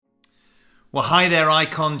Well, hi there,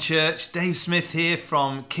 Icon Church. Dave Smith here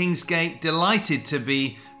from Kingsgate. Delighted to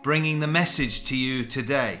be bringing the message to you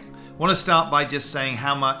today. I want to start by just saying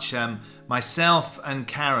how much myself and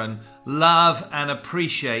Karen love and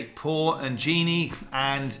appreciate Paul and Jeannie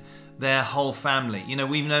and their whole family. You know,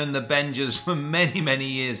 we've known the Bengers for many, many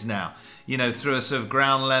years now, you know, through a sort of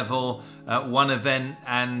ground level, one event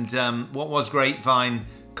and what was Grapevine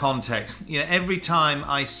context. You know, every time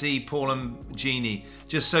I see Paul and Jeannie,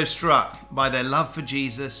 just so struck by their love for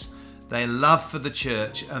Jesus, their love for the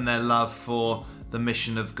church, and their love for the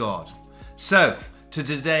mission of God. So, to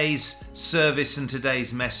today's service and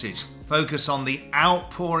today's message, focus on the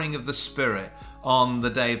outpouring of the Spirit on the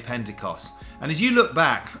day of Pentecost. And as you look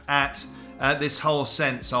back at this whole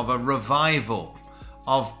sense of a revival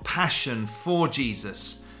of passion for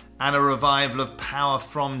Jesus and a revival of power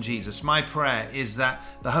from Jesus, my prayer is that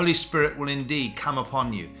the Holy Spirit will indeed come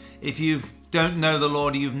upon you. If you don't know the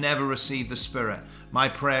Lord, you've never received the Spirit, my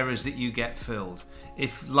prayer is that you get filled.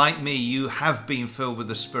 If, like me, you have been filled with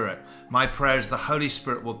the Spirit, my prayer is the Holy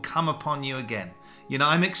Spirit will come upon you again. You know,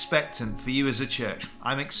 I'm expectant for you as a church.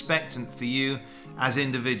 I'm expectant for you as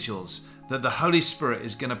individuals that the Holy Spirit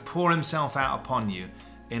is going to pour himself out upon you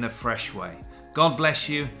in a fresh way. God bless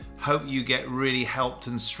you. Hope you get really helped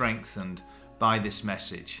and strengthened by this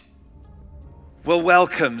message. Well,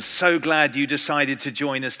 welcome. So glad you decided to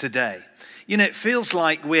join us today. You know, it feels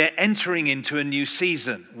like we're entering into a new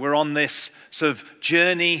season. We're on this sort of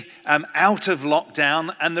journey out of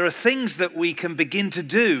lockdown, and there are things that we can begin to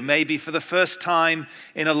do, maybe for the first time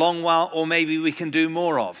in a long while, or maybe we can do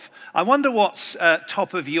more of. I wonder what's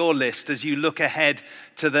top of your list as you look ahead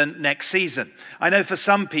to the next season. I know for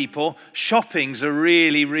some people, shopping's a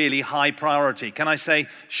really, really high priority. Can I say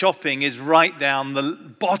shopping is right down the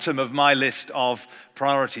bottom of my list of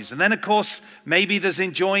priorities. And then, of course, maybe there's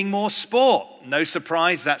enjoying more sport. No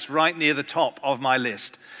surprise, that's right near the top of my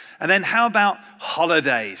list. And then how about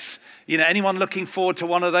holidays? You know, anyone looking forward to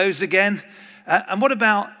one of those again? And what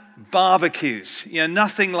about barbecues? You know,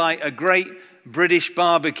 nothing like a great British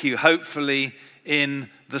barbecue, hopefully in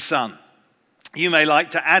the sun. You may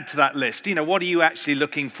like to add to that list. You know, what are you actually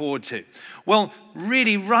looking forward to? Well,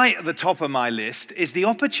 really right at the top of my list is the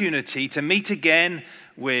opportunity to meet again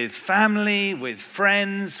with family, with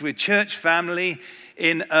friends, with church family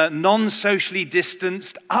in a non-socially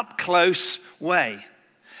distanced, up-close way.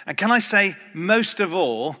 And can I say, most of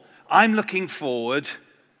all, I'm looking forward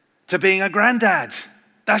to being a granddad.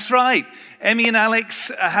 That's right. Emmy and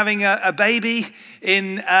Alex are having a baby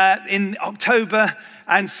in October,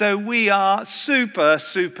 and so we are super,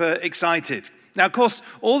 super excited. Now, of course,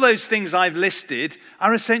 all those things I've listed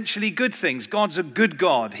are essentially good things. God's a good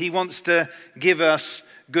God. He wants to give us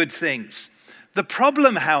good things. The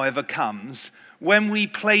problem, however, comes when we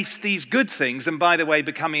place these good things, and by the way,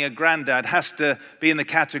 becoming a granddad has to be in the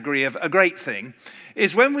category of a great thing,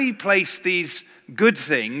 is when we place these good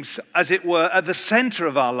things, as it were, at the center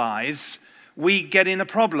of our lives, we get in a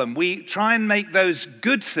problem. We try and make those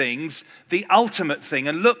good things the ultimate thing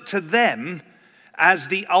and look to them as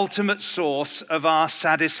the ultimate source of our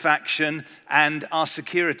satisfaction and our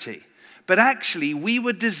security. But actually, we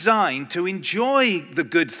were designed to enjoy the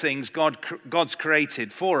good things God's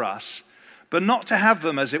created for us, but not to have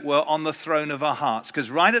them, as it were, on the throne of our hearts.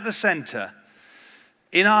 Because right at the center,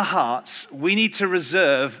 in our hearts, we need to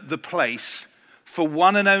reserve the place for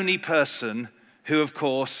one and only person who, of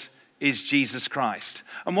course, is Jesus Christ.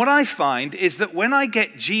 And what I find is that when I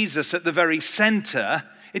get Jesus at the very center,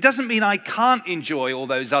 it doesn't mean I can't enjoy all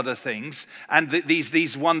those other things and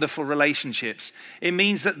these wonderful relationships. It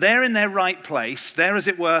means that they're in their right place, they're, as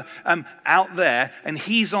it were, out there, and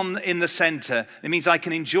he's in the center. It means I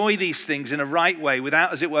can enjoy these things in a right way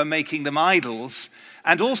without, as it were, making them idols.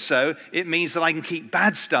 And also, it means that I can keep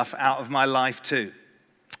bad stuff out of my life too.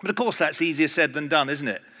 But of course, that's easier said than done, isn't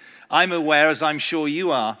it? I'm aware, as I'm sure you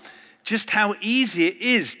are, just how easy it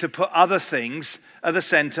is to put other things at the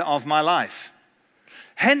center of my life.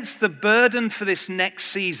 Hence, the burden for this next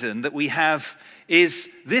season that we have is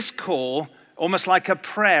this call, almost like a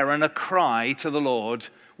prayer and a cry to the Lord,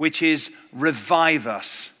 which is revive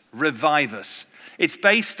us, revive us. It's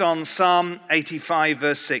based on Psalm 85,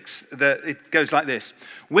 verse 6. It goes like this.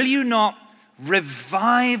 Will you not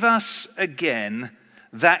revive us again,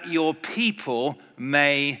 that your people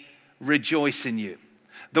may rejoice in you?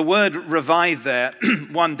 The word revive there,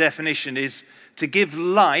 one definition is to give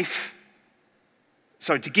new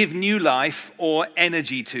life or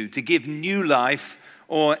energy to. To give new life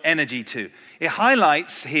or energy to. It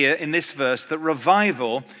highlights here in this verse that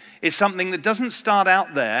revival is something that doesn't start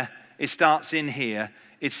out there, it starts in here.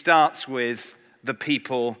 It starts with the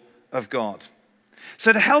people of God.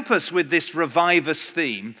 So to help us with this Revive Us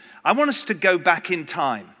theme, I want us to go back in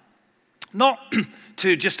time. Not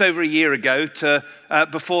to just over a year ago, to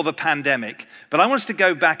before the pandemic, but I want us to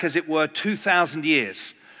go back, as it were, 2,000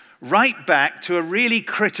 years. Right back to a really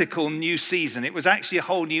critical new season. It was actually a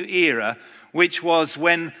whole new era, which was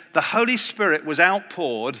when the Holy Spirit was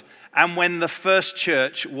outpoured and when the first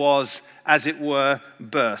church was, as it were,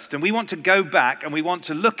 birthed. And we want to go back and we want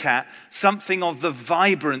to look at something of the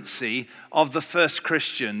vibrancy of the first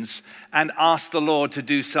Christians and ask the Lord to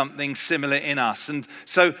do something similar in us. And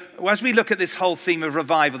so as we look at this whole theme of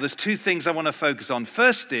revival, there's two things I want to focus on.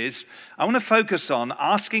 First is, I want to focus on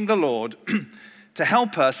asking the Lord to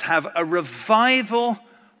help us have a revival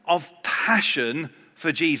of passion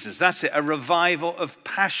for Jesus. That's it, a revival of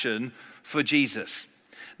passion for Jesus.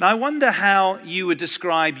 Now, I wonder how you would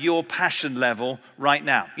describe your passion level right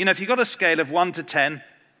now. You know, if you've got a scale of 1 to 10,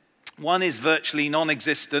 1 is virtually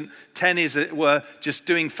non-existent, 10 is, as it were, just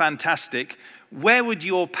doing fantastic, where would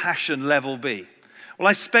your passion level be? Well,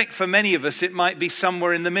 I suspect for many of us, it might be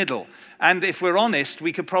somewhere in the middle. And if we're honest,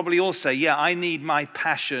 we could probably all say, yeah, I need my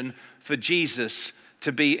passion for Jesus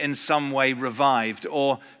to be in some way revived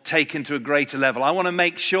or taken to a greater level. I want to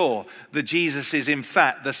make sure that Jesus is in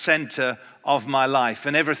fact the center of my life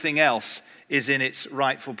and everything else is in its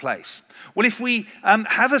rightful place. Well, if we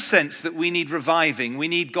have a sense that we need reviving, we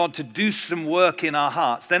need God to do some work in our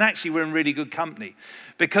hearts, then actually we're in really good company.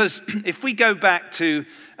 Because if we go back to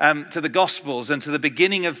the Gospels and to the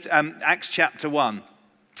beginning of Acts chapter 1,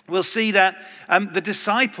 we'll see that the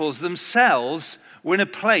disciples themselves were in a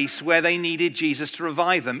place where they needed Jesus to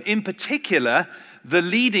revive them. In particular, the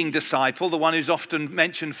leading disciple, the one who's often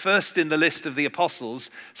mentioned first in the list of the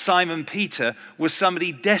apostles, Simon Peter, was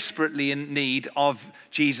somebody desperately in need of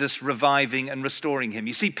Jesus reviving and restoring him.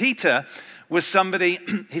 You see, Peter was somebody,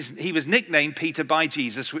 he was nicknamed Peter by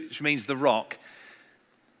Jesus, which means the rock.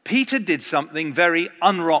 Peter did something very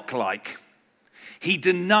unrock-like. He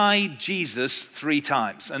denied Jesus 3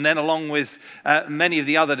 times. And then along with many of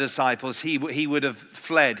the other disciples, he would have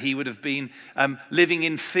fled. He would have been living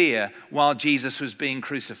in fear while Jesus was being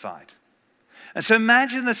crucified. And so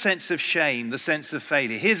imagine the sense of shame, the sense of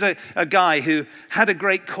failure. Here's a guy who had a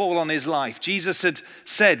great call on his life. Jesus had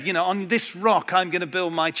said, you know, on this rock I'm going to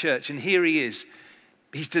build my church. And here he is.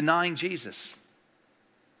 He's denying Jesus.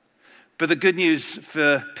 But the good news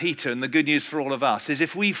for Peter and the good news for all of us is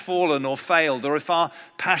if we've fallen or failed or if our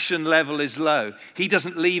passion level is low, he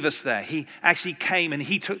doesn't leave us there. He actually came and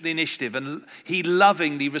he took the initiative and he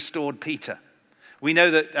lovingly restored Peter. We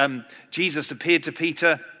know that Jesus appeared to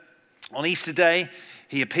Peter on Easter Day.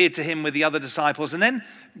 He appeared to him with the other disciples. And then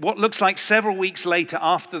what looks like several weeks later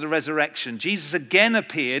after the resurrection, Jesus again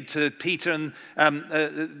appeared to Peter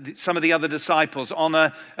and some of the other disciples on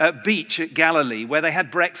a beach at Galilee where they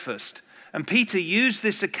had breakfast. And Jesus used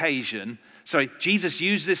this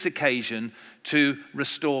occasion to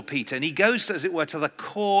restore Peter. And he goes, as it were, to the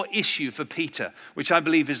core issue for Peter, which I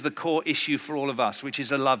believe is the core issue for all of us, which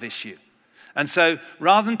is a love issue. And so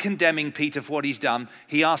rather than condemning Peter for what he's done,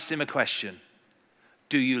 he asks him a question.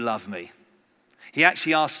 Do you love me? He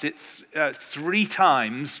actually asks it 3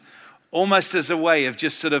 times, almost as a way of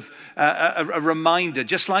just sort of a reminder.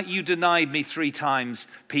 Just like you denied me 3 times,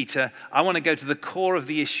 Peter, I want to go to the core of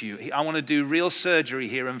the issue. I want to do real surgery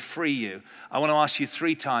here and free you. I want to ask you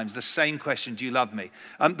 3 times the same question, do you love me?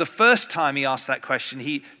 The first time he asked that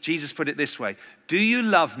question, Jesus put it this way, do you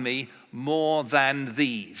love me more than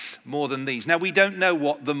these? More than these. Now, we don't know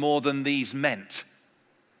what the more than these meant.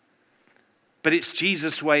 But it's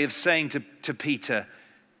Jesus' way of saying to Peter,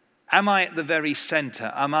 am I at the very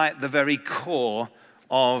center? Am I at the very core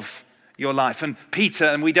of your life? And Peter,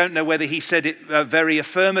 and we don't know whether he said it very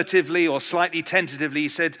affirmatively or slightly tentatively, he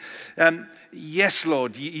said, yes,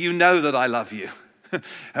 Lord, you know that I love you.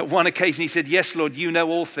 At one occasion he said, yes, Lord, you know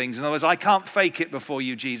all things. In other words, I can't fake it before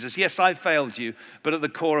you, Jesus. Yes, I failed you, but at the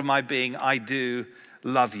core of my being, I do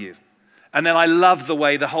love you. And then I love the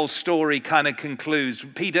way the whole story kind of concludes.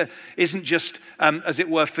 Peter isn't just, as it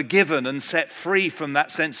were, forgiven and set free from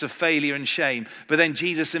that sense of failure and shame, but then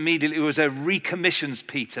Jesus immediately recommissions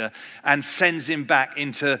Peter and sends him back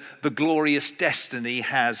into the glorious destiny he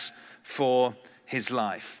has for his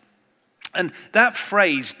life. And that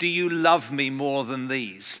phrase, do you love me more than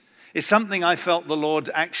these, is something I felt the Lord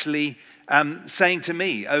actually saying to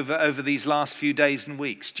me over these last few days and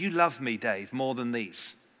weeks. Do you love me, Dave, more than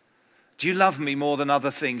these? Do you love me more than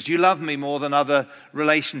other things? Do you love me more than other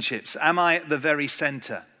relationships? Am I at the very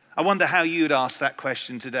center? I wonder how you would ask that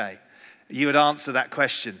question today. You would answer that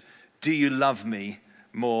question. Do you love me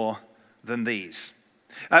more than these?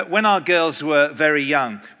 When our girls were very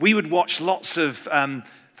young, we would watch lots of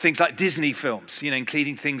things like Disney films,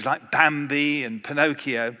 including things like Bambi and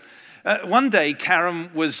Pinocchio. One day, Karen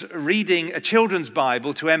was reading a children's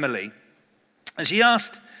Bible to Emily, and she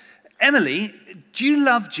asked, "Emily, do you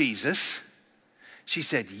love Jesus?" She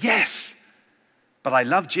said, "Yes, but I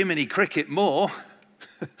love Jiminy Cricket more."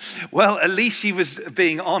 Well, at least she was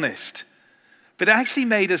being honest. But it actually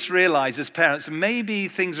made us realize as parents, maybe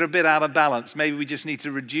things are a bit out of balance. Maybe we just need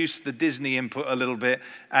to reduce the Disney input a little bit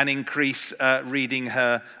and increase reading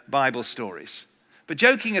her Bible stories. But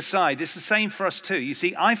joking aside, it's the same for us too. You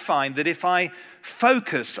see, I find that if I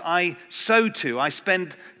focus, I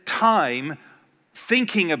spend time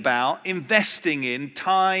thinking about, investing in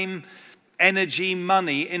time, energy,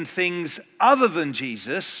 money in things other than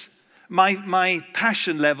Jesus, my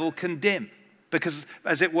passion level can dim. Because,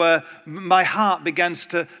 as it were, my heart begins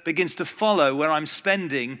to follow where I'm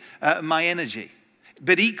spending my energy.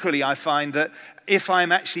 But equally, I find that if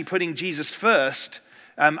I'm actually putting Jesus first,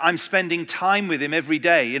 I'm spending time with him every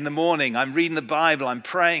day. In the morning, I'm reading the Bible, I'm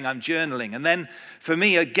praying, I'm journaling. And then, for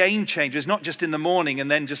me, a game changer is not just in the morning and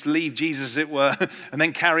then just leave Jesus, as it were, and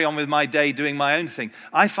then carry on with my day doing my own thing.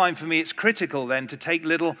 I find for me it's critical then to take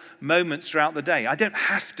little moments throughout the day. I don't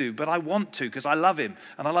have to, but I want to because I love him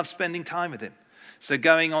and I love spending time with him. So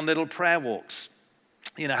going on little prayer walks,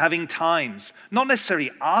 having times, not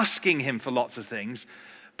necessarily asking him for lots of things,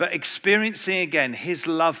 but experiencing again his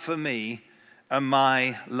love for me and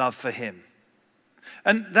my love for him.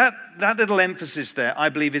 And that little emphasis there, I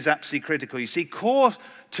believe, is absolutely critical. You see, core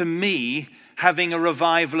to me having a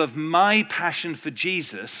revival of my passion for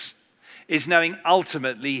Jesus is knowing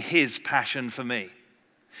ultimately his passion for me.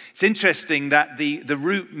 It's interesting that the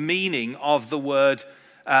root meaning of the word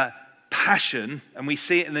passion, and we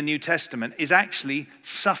see it in the New Testament, is actually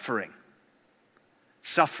suffering.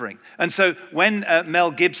 Suffering. And so when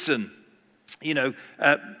Mel Gibson,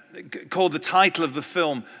 called the title of the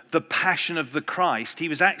film The Passion of the Christ, he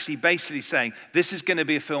was actually basically saying this is going to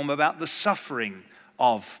be a film about the suffering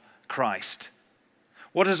of Christ.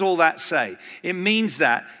 What does all that say? It means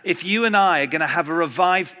that if you and I are going to have a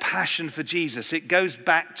revived passion for Jesus, it goes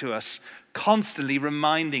back to us constantly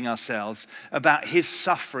reminding ourselves about his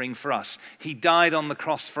suffering for us. He died on the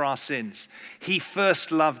cross for our sins. He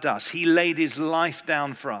first loved us. He laid his life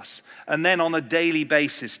down for us. And then on a daily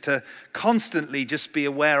basis to constantly just be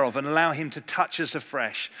aware of and allow him to touch us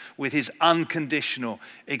afresh with his unconditional,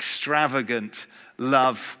 extravagant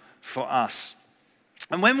love for us.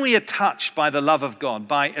 And when we are touched by the love of God,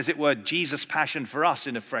 by, as it were, Jesus' passion for us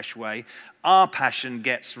in a fresh way, our passion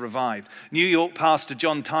gets revived. New York pastor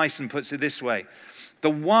John Tyson puts it this way: the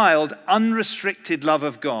wild, unrestricted love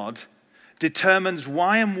of God determines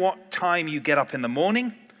why and what time you get up in the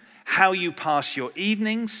morning, how you pass your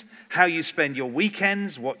evenings, how you spend your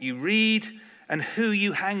weekends, what you read, and who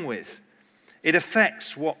you hang with. It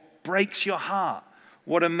affects what breaks your heart,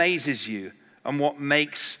 what amazes you, and what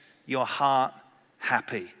makes your heart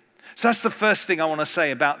happy. So that's the first thing I want to say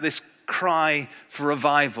about this cry for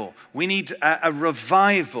revival. We need a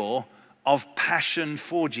revival of passion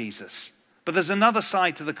for Jesus. But there's another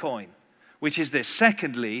side to the coin, which is this.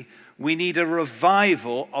 Secondly, we need a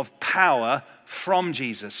revival of power from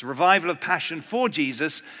Jesus. A revival of passion for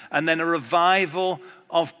Jesus, and then a revival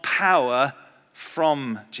of power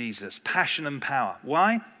from Jesus. Passion and power.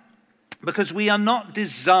 Why? Because we are not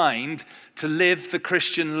designed to live the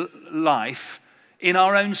Christian life in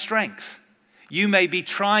our own strength. You may be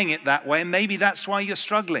trying it that way, and maybe that's why you're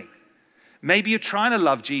struggling. Maybe you're trying to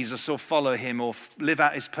love Jesus or follow him or live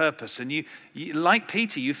out his purpose, and you, like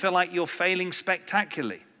Peter, you feel like you're failing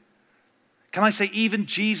spectacularly. Can I say even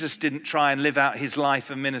Jesus didn't try and live out his life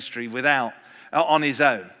and ministry on his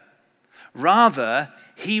own. Rather,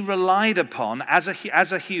 he relied upon, as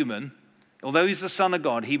a human, although he's the Son of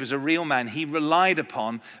God, he was a real man, he relied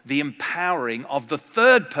upon the empowering of the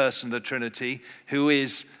third person of the Trinity, who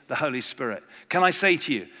is the Holy Spirit. Can I say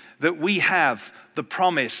to you that we have the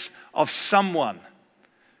promise of someone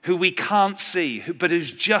who we can't see, but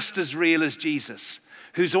who's just as real as Jesus,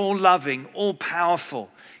 who's all loving, all powerful.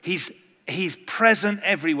 He's present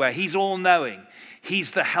everywhere. He's all knowing.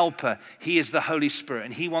 He's the helper. He is the Holy Spirit,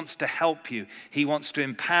 and he wants to help you. He wants to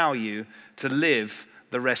empower you to live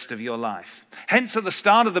the rest of your life. Hence, at the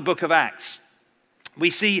start of the book of Acts, we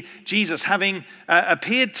see Jesus having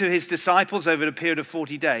appeared to his disciples over a period of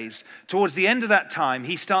 40 days. Towards the end of that time,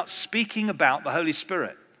 he starts speaking about the Holy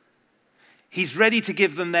Spirit. He's ready to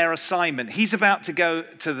give them their assignment. He's about to go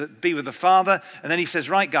to be with the Father, and then he says,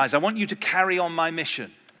 right, guys, I want you to carry on my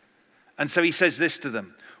mission. And so he says this to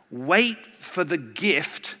them: wait for the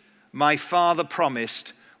gift my Father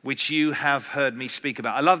promised which you have heard me speak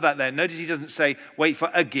about. I love that there. Notice he doesn't say, wait for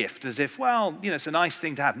a gift, as if, well, it's a nice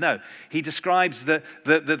thing to have. No, he describes the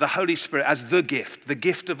Holy Spirit as the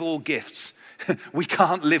gift of all gifts. We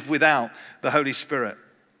can't live without the Holy Spirit.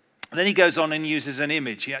 And then he goes on and uses an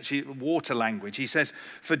image, water language. He says,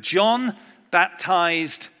 for John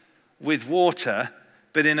baptized with water,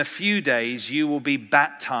 but in a few days you will be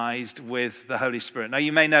baptized with the Holy Spirit. Now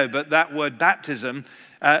you may know, but that word baptism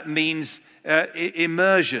means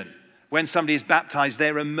immersion. When somebody is baptized,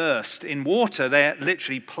 they're immersed in water. They're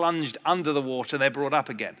literally plunged under the water. They're brought up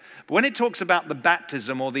again. But when it talks about the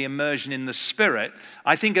baptism or the immersion in the Spirit,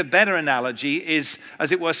 I think a better analogy is,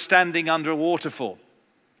 as it were, standing under a waterfall.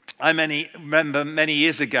 I remember many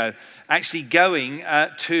years ago actually going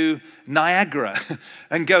to Niagara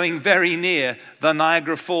and going very near the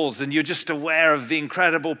Niagara Falls, and you're just aware of the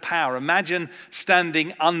incredible power. Imagine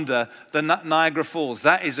standing under the Niagara Falls.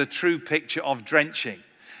 That is a true picture of drenching.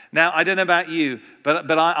 Now, I don't know about you,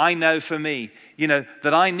 but I know for me,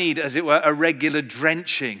 that I need, as it were, a regular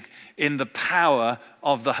drenching in the power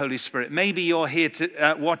of the Holy Spirit. Maybe you're here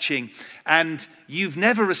watching and you've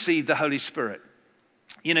never received the Holy Spirit.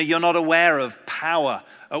 You're not aware of power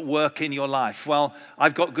at work in your life. Well,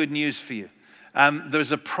 I've got good news for you.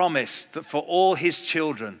 There's a promise that for all his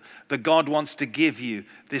children, that God wants to give you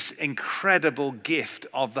this incredible gift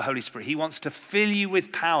of the Holy Spirit. He wants to fill you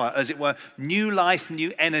with power, as it were, new life,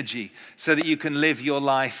 new energy, so that you can live your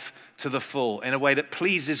life to the full in a way that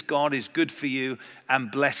pleases God, is good for you,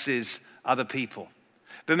 and blesses other people.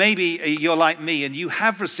 But maybe you're like me and you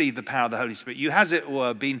have received the power of the Holy Spirit. You, as it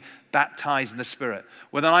were, been baptized in the Spirit.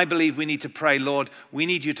 Well, then I believe we need to pray, Lord, we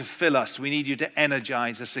need you to fill us. We need you to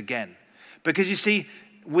energize us again. Because you see,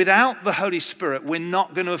 without the Holy Spirit, we're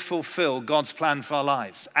not going to fulfill God's plan for our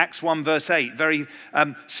lives. Acts 1 verse 8, very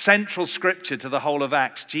central scripture to the whole of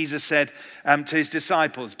Acts. Jesus said to his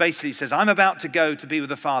disciples, basically he says, I'm about to go to be with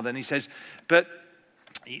the Father. And he says, but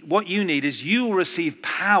what you need is you will receive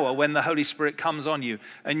power when the Holy Spirit comes on you,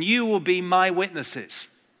 and you will be my witnesses.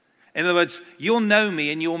 In other words, you'll know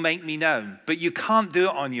me and you'll make me known, but you can't do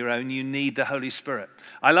it on your own. You need the Holy Spirit.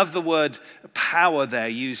 I love the word power there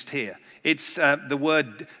used here. It's the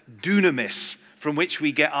word dunamis, from which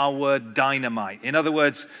we get our word dynamite. In other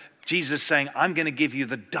words, Jesus is saying, I'm going to give you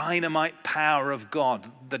the dynamite power of God,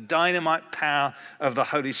 the dynamite power of the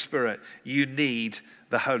Holy Spirit. You need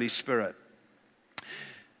the Holy Spirit.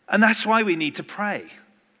 And that's why we need to pray.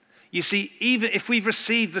 You see, even if we've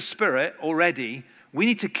received the Spirit already, we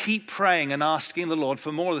need to keep praying and asking the Lord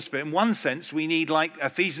for more of the Spirit. In one sense, we need, like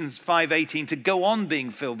Ephesians 5:18, to go on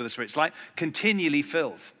being filled with the Spirit. It's like continually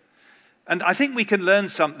filled. And I think we can learn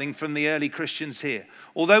something from the early Christians here.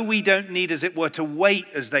 Although we don't need, as it were, to wait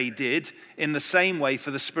as they did in the same way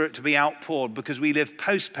for the Spirit to be outpoured because we live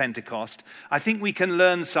post-Pentecost, I think we can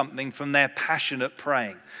learn something from their passionate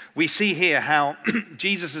praying. We see here how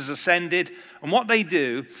Jesus has ascended, and what they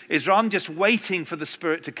do is, rather than just waiting for the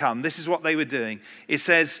Spirit to come, this is what they were doing. It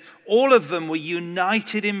says, all of them were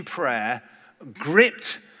united in prayer,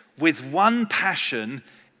 gripped with one passion,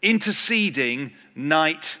 interceding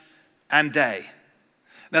night and day.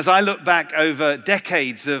 And as I look back over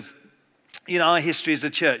decades of our history as a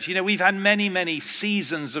church, we've had many, many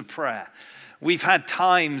seasons of prayer. We've had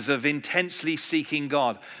times of intensely seeking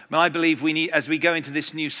God. And I believe we need, as we go into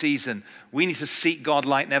this new season, we need to seek God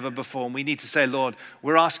like never before. And we need to say, Lord,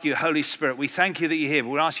 we're asking you, Holy Spirit, we thank you that you're here, but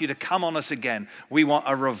we ask you to come on us again. We want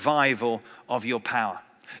a revival of your power.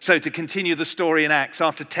 So to continue the story in Acts,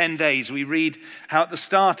 after 10 days, we read how at the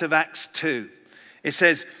start of Acts 2, it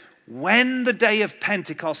says, when the day of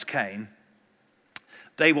Pentecost came,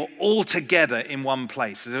 they were all together in one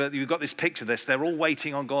place. You've got this picture of this. They're all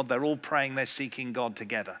waiting on God. They're all praying. They're seeking God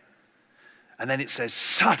together. And then it says,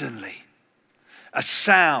 suddenly, a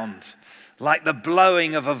sound like the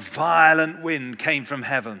blowing of a violent wind came from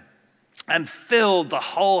heaven and filled the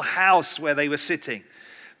whole house where they were sitting.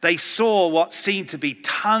 They saw what seemed to be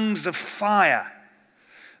tongues of fire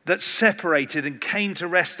that separated and came to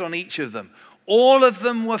rest on each of them. All of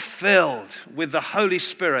them were filled with the Holy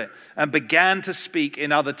Spirit and began to speak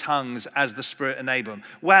in other tongues as the Spirit enabled them.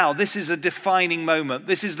 Wow, this is a defining moment.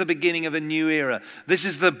 This is the beginning of a new era. This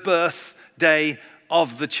is the birthday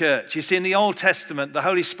of the church. You see, in the Old Testament, the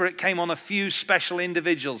Holy Spirit came on a few special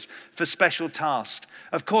individuals for special tasks.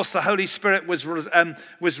 Of course, the Holy Spirit was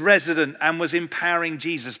resident and was empowering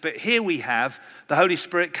Jesus. But here we have the Holy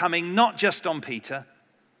Spirit coming not just on Peter,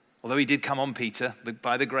 although he did come on Peter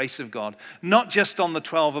by the grace of God, not just on the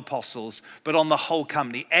 12 apostles, but on the whole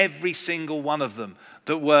company. Every single one of them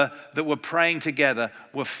that were praying together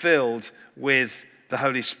were filled with the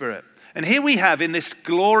Holy Spirit. And here we have in this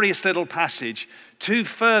glorious little passage two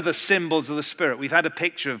further symbols of the Spirit. We've had a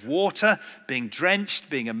picture of water being drenched,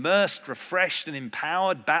 being immersed, refreshed and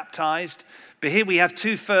empowered, baptized. But here we have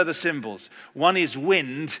two further symbols. One is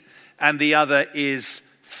wind and the other is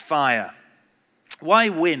fire. Why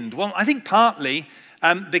wind? Well, I think partly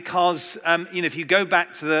because if you go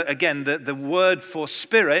back to the word for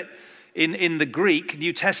spirit in the Greek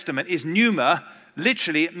New Testament is pneuma.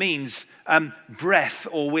 Literally, it means breath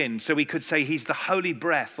or wind. So we could say he's the holy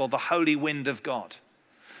breath or the holy wind of God.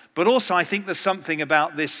 But also, I think there's something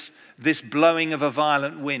about this blowing of a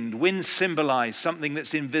violent wind. Wind symbolizes something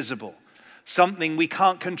that's invisible, something we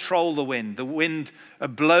can't control the wind. The wind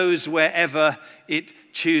blows wherever it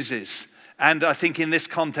chooses. And I think in this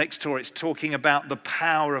context, it's talking about the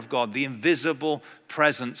power of God, the invisible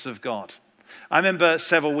presence of God. I remember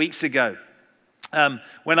several weeks ago,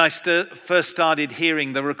 when I first started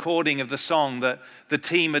hearing the recording of the song that the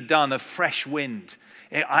team had done of Fresh Wind,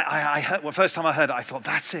 I heard, well, first time I heard it, I thought,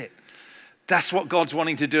 that's it. That's what God's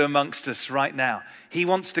wanting to do amongst us right now. He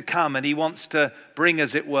wants to come and he wants to bring,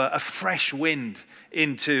 as it were, a fresh wind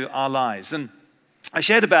into our lives. And I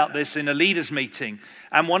shared about this in a leaders meeting,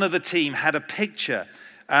 and one of the team had a picture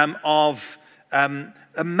of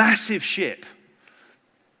a massive ship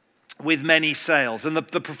with many sails. And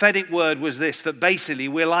the prophetic word was this, that basically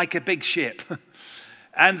we're like a big ship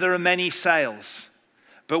and there are many sails.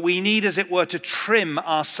 But we need, as it were, to trim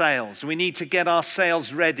our sails. We need to get our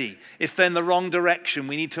sails ready. If they're in the wrong direction,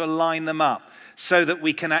 we need to align them up so that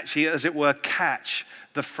we can actually, as it were, catch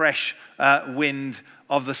the fresh wind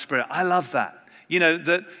of the Spirit. I love that.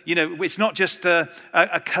 It's not just a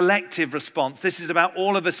collective response. This is about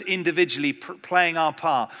all of us individually playing our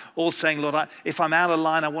part, all saying, Lord, if I'm out of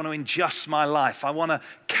line, I want to adjust my life. I want to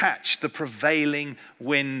catch the prevailing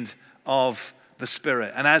wind of the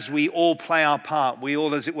Spirit. And as we all play our part, we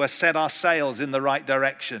all, as it were, set our sails in the right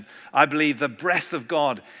direction. I believe the breath of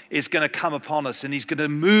God is going to come upon us and he's going to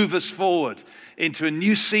move us forward into a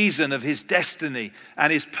new season of his destiny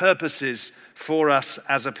and his purposes for us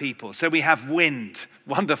as a people. So we have wind,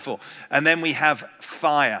 wonderful. And then we have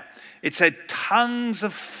fire. It said tongues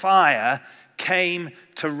of fire came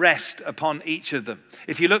to rest upon each of them.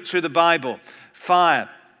 If you look through the Bible, fire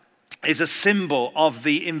is a symbol of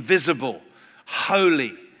the invisible,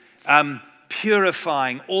 holy,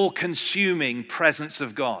 purifying, all-consuming presence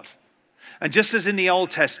of God. And just as in the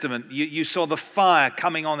Old Testament, you saw the fire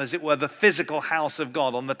coming on, as it were, the physical house of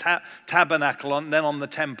God, on the tabernacle, and then on the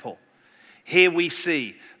temple. Here we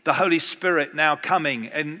see the Holy Spirit now coming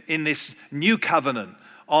in this new covenant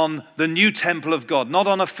on the new temple of God, not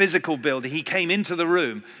on a physical building. He came into the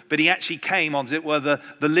room, but he actually came on, as it were, the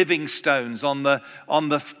living stones, on the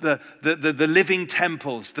living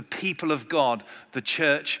temples, the people of God, the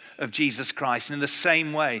church of Jesus Christ. And in the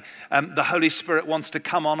same way, the Holy Spirit wants to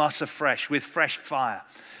come on us afresh with fresh fire.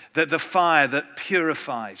 The fire that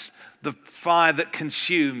purifies, the fire that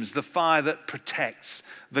consumes, the fire that protects,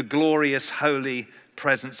 the glorious, holy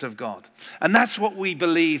presence of God. And that's what we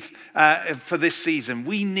believe for this season.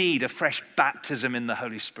 We need a fresh baptism in the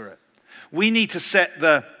Holy Spirit. We need to set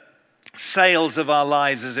the sails of our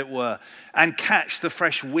lives, as it were, and catch the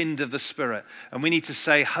fresh wind of the Spirit. And we need to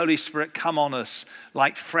say, Holy Spirit, come on us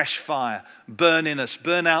like fresh fire. Burn in us,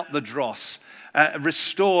 burn out the dross.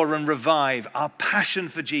 Restore and revive our passion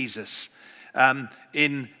for Jesus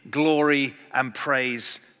in glory and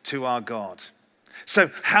praise to our God.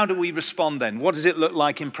 So how do we respond then? What does it look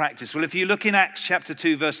like in practice? Well, if you look in Acts chapter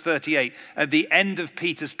 2, verse 38, at the end of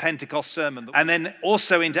Peter's Pentecost sermon, and then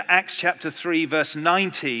also into Acts chapter 3, verse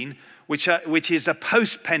 19, which is a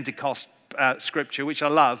post-Pentecost scripture, which I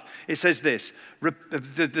love, it says this,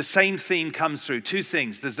 the same theme comes through, two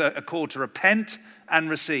things. There's a call to repent and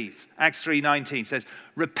receive. Acts 3:19 says,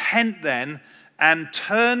 repent then and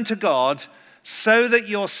turn to God so that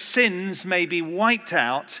your sins may be wiped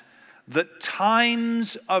out, that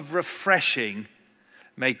times of refreshing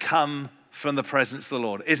may come from the presence of the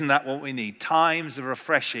Lord. Isn't that what we need? Times of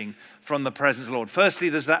refreshing from the presence of the Lord. Firstly,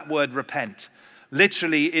 there's that word repent.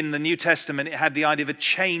 Literally in the New Testament, it had the idea of a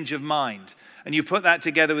change of mind. And you put that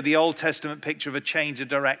together with the Old Testament picture of a change of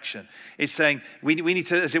direction. It's saying we need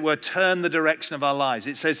to, as it were, turn the direction of our lives.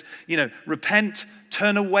 It says, repent,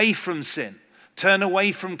 turn away from sin, turn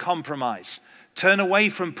away from compromise, turn away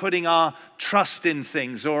from putting our trust in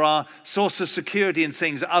things or our source of security in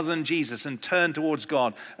things other than Jesus, and turn towards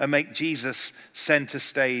God and make Jesus center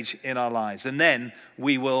stage in our lives. And then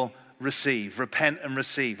we will receive, repent and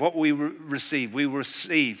receive. What we receive? We will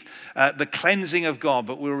receive the cleansing of God,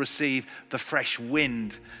 but we'll receive the fresh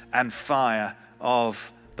wind and fire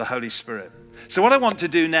of the Holy Spirit. So what I want to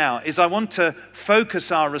do now is I want to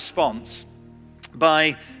focus our response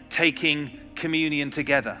by taking communion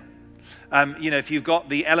together. If you've got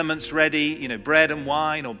the elements ready, bread and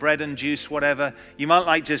wine or bread and juice, whatever, you might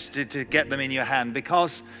like just to get them in your hand,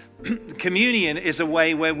 because communion is a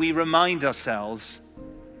way where we remind ourselves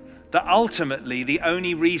that ultimately the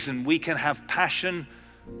only reason we can have passion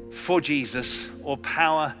for Jesus or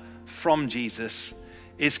power from Jesus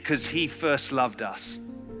is because he first loved us.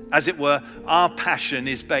 As it were, our passion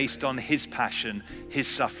is based on his passion, his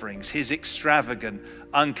sufferings, his extravagant,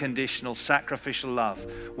 unconditional, sacrificial love.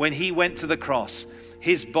 When he went to the cross,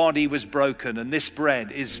 his body was broken, and this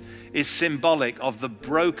bread is symbolic of the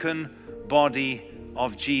broken body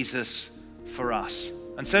of Jesus for us.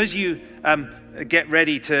 And so as you get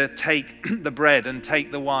ready to take the bread and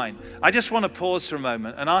take the wine, I just want to pause for a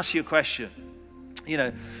moment and ask you a question.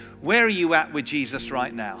 Where are you at with Jesus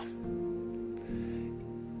right now?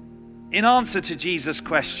 In answer to Jesus'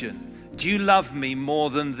 question, do you love me more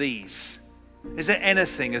than these? Is there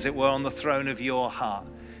anything, as it were, on the throne of your heart?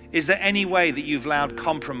 Is there any way that you've allowed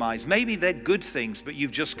compromise? Maybe they're good things, but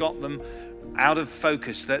you've just got them out of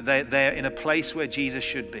focus, that they're in a place where Jesus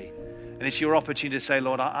should be. And it's your opportunity to say,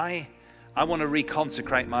 Lord, I want to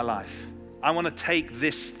reconsecrate my life. I want to take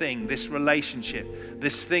this thing, this relationship,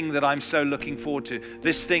 this thing that I'm so looking forward to,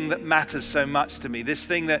 this thing that matters so much to me, this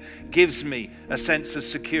thing that gives me a sense of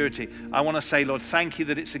security. I want to say, Lord, thank you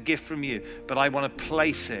that it's a gift from you, but I want to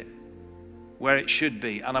place it where it should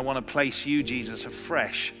be. And I want to place you, Jesus,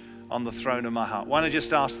 afresh on the throne of my heart. Why don't I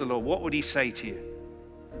just ask the Lord, what would he say to you?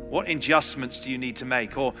 What adjustments do you need to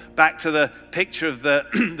make? Or back to the picture of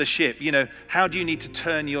the ship, how do you need to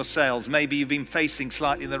turn your sails? Maybe you've been facing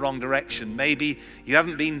slightly in the wrong direction. Maybe you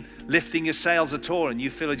haven't been lifting your sails at all and you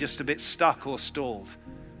feel just a bit stuck or stalled.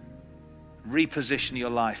 Reposition your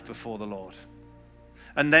life before the Lord.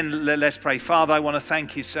 And then let's pray. Father, I want to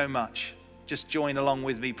thank you so much. Just join along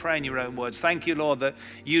with me. Pray in your own words. Thank you, Lord, that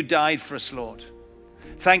you died for us, Lord.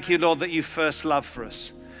 Thank you, Lord, that you first loved for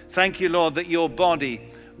us. Thank you, Lord, that your body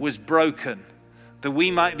was broken, that we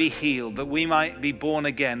might be healed, that we might be born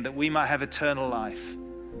again, that we might have eternal life.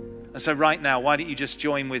 And so right now, why don't you just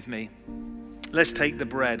join with me? Let's take the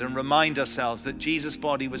bread and remind ourselves that Jesus'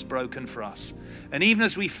 body was broken for us. And even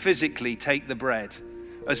as we physically take the bread,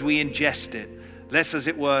 as we ingest it, let's, as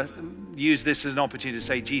it were, use this as an opportunity to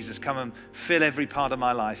say, Jesus, come and fill every part of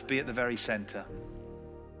my life, be at the very center.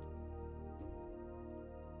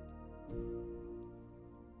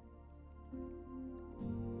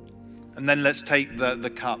 And then let's take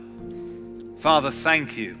the cup. Father,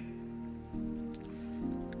 thank you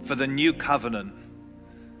for the new covenant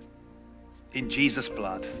in Jesus'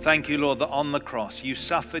 blood. Thank you, Lord, that on the cross you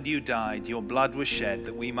suffered, you died, your blood was shed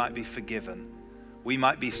that we might be forgiven, we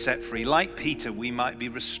might be set free. Like Peter, we might be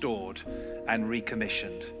restored and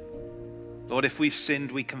recommissioned. Lord, if we've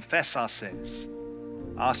sinned, we confess our sins,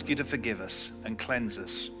 ask you to forgive us and cleanse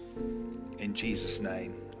us. In Jesus'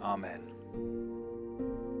 name, amen.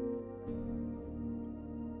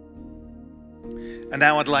 And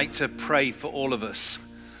now I'd like to pray for all of us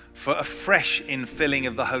for a fresh infilling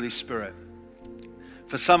of the Holy Spirit.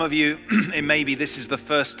 For some of you, it may be this is the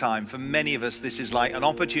first time. For many of us, this is like an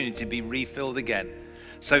opportunity to be refilled again.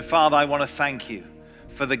 So Father, I want to thank you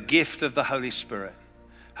for the gift of the Holy Spirit.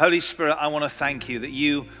 Holy Spirit, I want to thank you that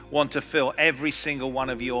you want to fill every single one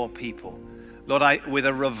of your people, Lord, with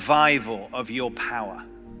a revival of your power.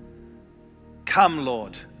 Come,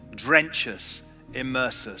 Lord, drench us,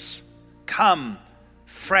 immerse us. Come,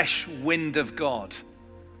 fresh wind of God,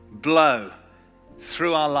 blow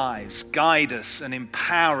through our lives, guide us and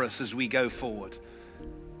empower us as we go forward.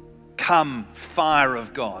 Come, fire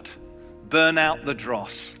of God, burn out the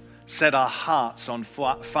dross, set our hearts on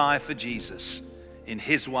fire for Jesus. In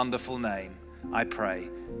his wonderful name, I pray.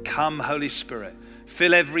 Come, Holy Spirit,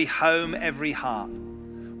 fill every home, every heart.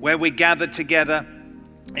 Where we're gathered together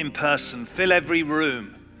in person, fill every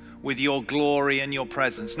room with your glory and your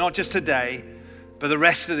presence. Not just today, but the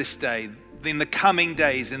rest of this day, in the coming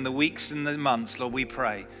days, in the weeks and the months, Lord, we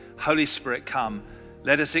pray. Holy Spirit, come.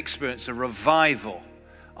 Let us experience a revival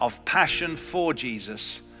of passion for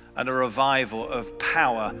Jesus and a revival of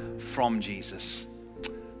power from Jesus.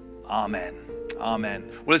 Amen.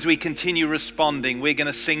 Amen. Well, as we continue responding, we're going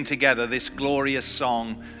to sing together this glorious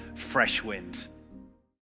song, Fresh Wind.